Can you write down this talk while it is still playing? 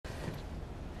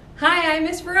Hi, I'm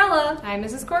Miss Varela. I'm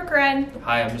Mrs. Corcoran.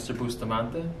 Hi, I'm Mr.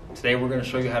 Bustamante. Today we're going to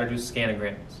show you how to do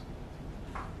scanograms.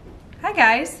 Hi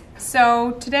guys.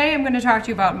 So today I'm going to talk to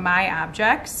you about my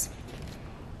objects.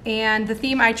 And the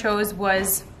theme I chose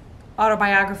was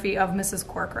autobiography of Mrs.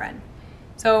 Corcoran.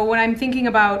 So when I'm thinking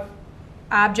about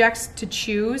objects to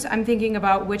choose, I'm thinking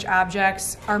about which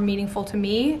objects are meaningful to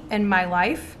me in my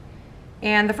life.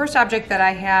 And the first object that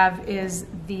I have is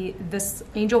this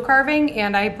angel carving,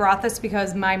 and I brought this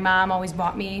because my mom always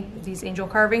bought me these angel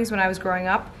carvings when I was growing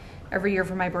up. Every year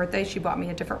for my birthday, she bought me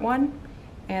a different one,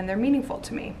 and they're meaningful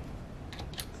to me.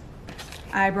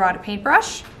 I brought a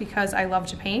paintbrush because I love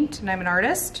to paint and I'm an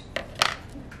artist.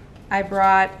 I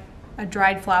brought a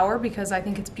dried flower because I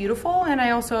think it's beautiful, and I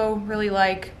also really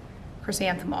like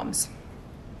chrysanthemums.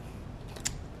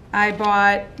 I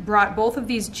brought both of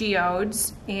these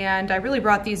geodes, and I really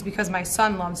brought these because my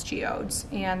son loves geodes,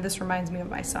 and this reminds me of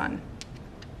my son.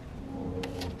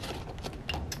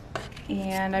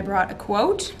 And I brought a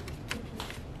quote,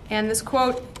 and this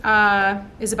quote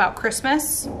is about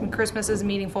Christmas. And Christmas is a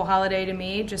meaningful holiday to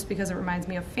me just because it reminds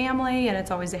me of family, and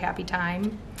it's always a happy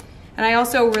time. And I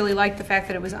also really like the fact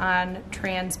that it was on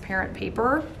transparent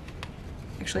paper.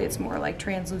 Actually, it's more like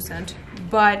translucent,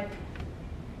 but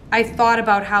I thought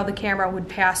about how the camera would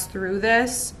pass through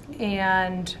this,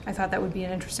 and I thought that would be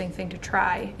an interesting thing to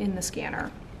try in the scanner.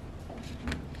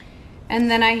 And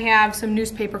then I have some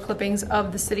newspaper clippings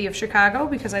of the city of Chicago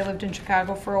because I lived in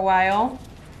Chicago for a while,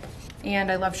 and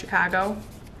I love Chicago.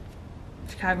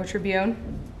 Chicago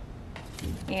Tribune.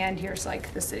 And here's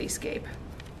like the cityscape.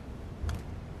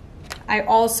 I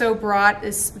also brought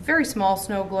this very small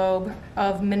snow globe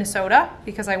of Minnesota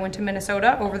because I went to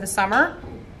Minnesota over the summer.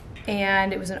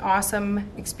 And it was an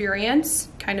awesome experience,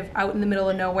 kind of out in the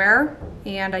middle of nowhere.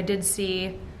 And I did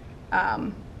see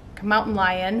a mountain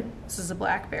lion. This is a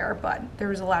black bear, but there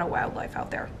was a lot of wildlife out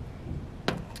there.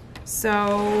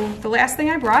 So the last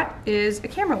thing I brought is a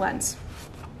camera lens,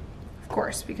 of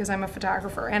course, because I'm a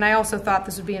photographer. And I also thought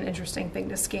this would be an interesting thing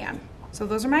to scan. So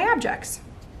those are my objects.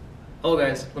 Hello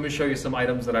guys, let me show you some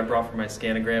items that I brought for my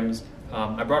scanograms.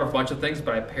 I brought a bunch of things,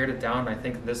 but I pared it down, and I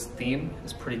think this theme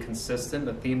is pretty consistent.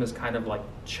 The theme is kind of like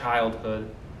childhood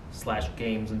 /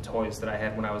 games and toys that I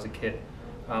had when I was a kid.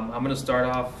 I'm going to start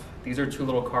off, these are two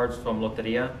little cards from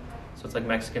Loteria, so it's like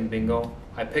Mexican bingo.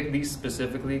 I picked these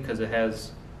specifically because it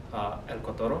has El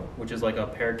Cotoro, which is like a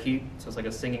parakeet, so it's like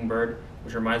a singing bird,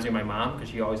 which reminds me of my mom because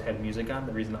she always had music on.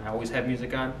 The reason I always had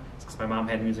music on is because my mom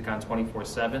had music on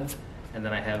 24/7, and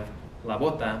then I have La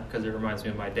Bota because it reminds me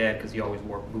of my dad because he always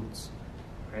wore boots.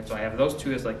 Right, so I have those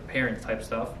two as like parent type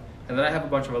stuff, and then I have a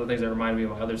bunch of other things that remind me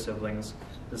of my other siblings.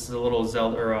 This is a little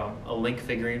Zelda, or a Link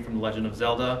figurine from The Legend of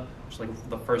Zelda, which is like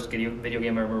the first video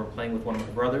game I remember playing with one of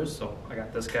my brothers, so I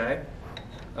got this guy.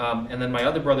 And then my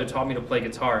other brother taught me to play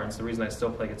guitar, and it's the reason I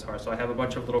still play guitar. So I have a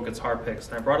bunch of little guitar picks,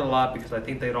 and I brought a lot because I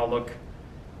think they'd all look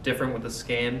different with the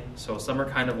scan. So some are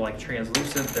kind of like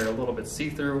translucent, they're a little bit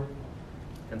see-through,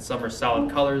 and some are solid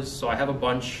colors. So I have a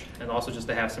bunch, and also just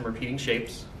to have some repeating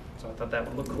shapes. So I thought that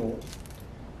would look cool.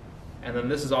 And then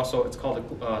this is also, it's called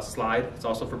a slide. It's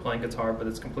also for playing guitar, but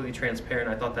it's completely transparent.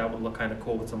 I thought that would look kind of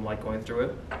cool with some light going through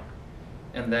it.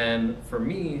 And then for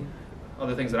me,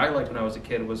 other things that I liked when I was a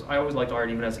kid was, I always liked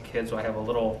art even as a kid, so I have a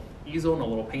little easel and a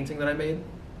little painting that I made.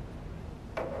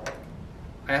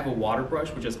 I have a water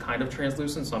brush, which is kind of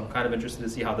translucent, so I'm kind of interested to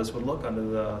see how this would look under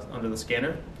the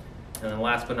scanner. And then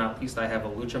last but not least, I have a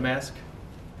lucha mask,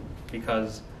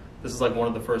 because this is like one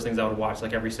of the first things I would watch,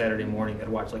 like every Saturday morning. I'd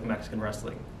watch like Mexican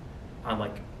wrestling on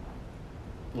like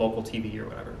local TV or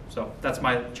whatever. So that's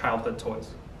my childhood toys.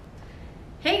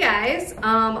 Hey guys,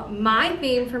 my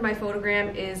theme for my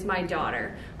photogram is my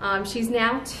daughter. She's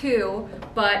now 2,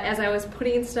 but as I was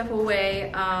putting stuff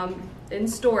away in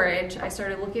storage, I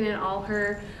started looking at all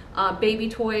her baby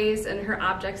toys and her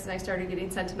objects, and I started getting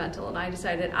sentimental, and I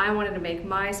decided I wanted to make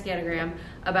my scanogram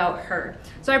about her.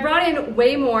 So I brought in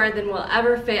way more than will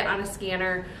ever fit on a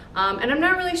scanner, and I'm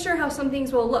not really sure how some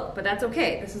things will look, but that's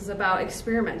okay. This is about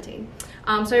experimenting.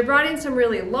 So I brought in some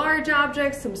really large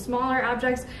objects, some smaller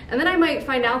objects, and then I might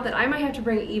find out that I might have to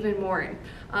bring even more in,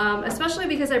 especially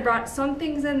because I brought some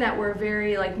things in that were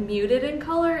very like muted in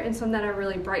color and some that are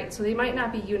really bright, so they might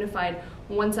not be unified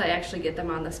once I actually get them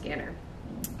on the scanner.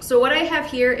 So what I have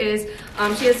here is,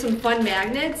 she has some fun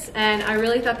magnets, and I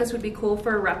really thought this would be cool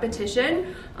for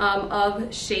repetition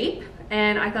of shape,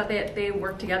 and I thought that they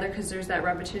work together because there's that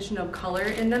repetition of color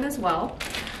in them as well.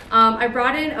 I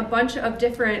brought in a bunch of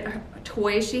different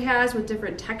toys she has with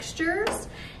different textures,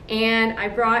 and I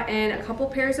brought in a couple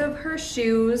pairs of her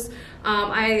shoes.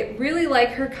 I really like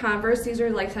her Converse. These are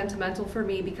like sentimental for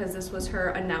me because this was her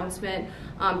announcement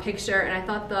picture, and I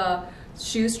thought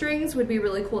shoestrings would be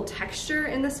really cool texture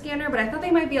in the scanner, but I thought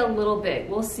they might be a little big.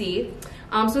 We'll see.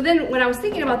 So then when I was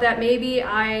thinking about that, maybe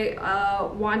I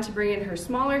want to bring in her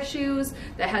smaller shoes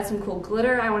that had some cool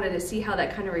glitter. I wanted to see how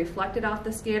that kind of reflected off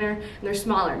the scanner, and they're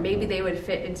smaller. Maybe they would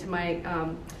fit into my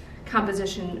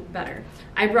composition better.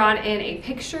 I brought in a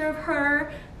picture of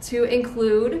her to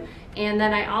include, and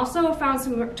then I also found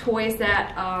some toys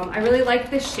that I really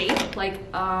like the shape. Like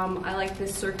I like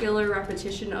this circular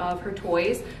repetition of her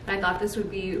toys, and I thought this would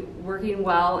be working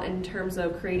well in terms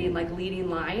of creating like leading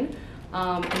line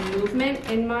and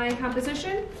movement in my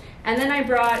composition. And then I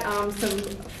brought some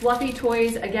fluffy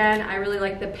toys. Again, I really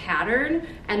like the pattern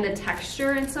and the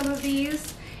texture in some of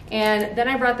these. And then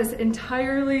I brought this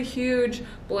entirely huge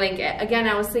blanket. Again,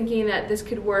 I was thinking that this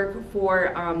could work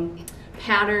for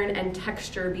pattern and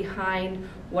texture behind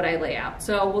what I lay out.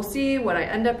 So we'll see what I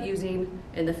end up using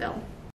in the film.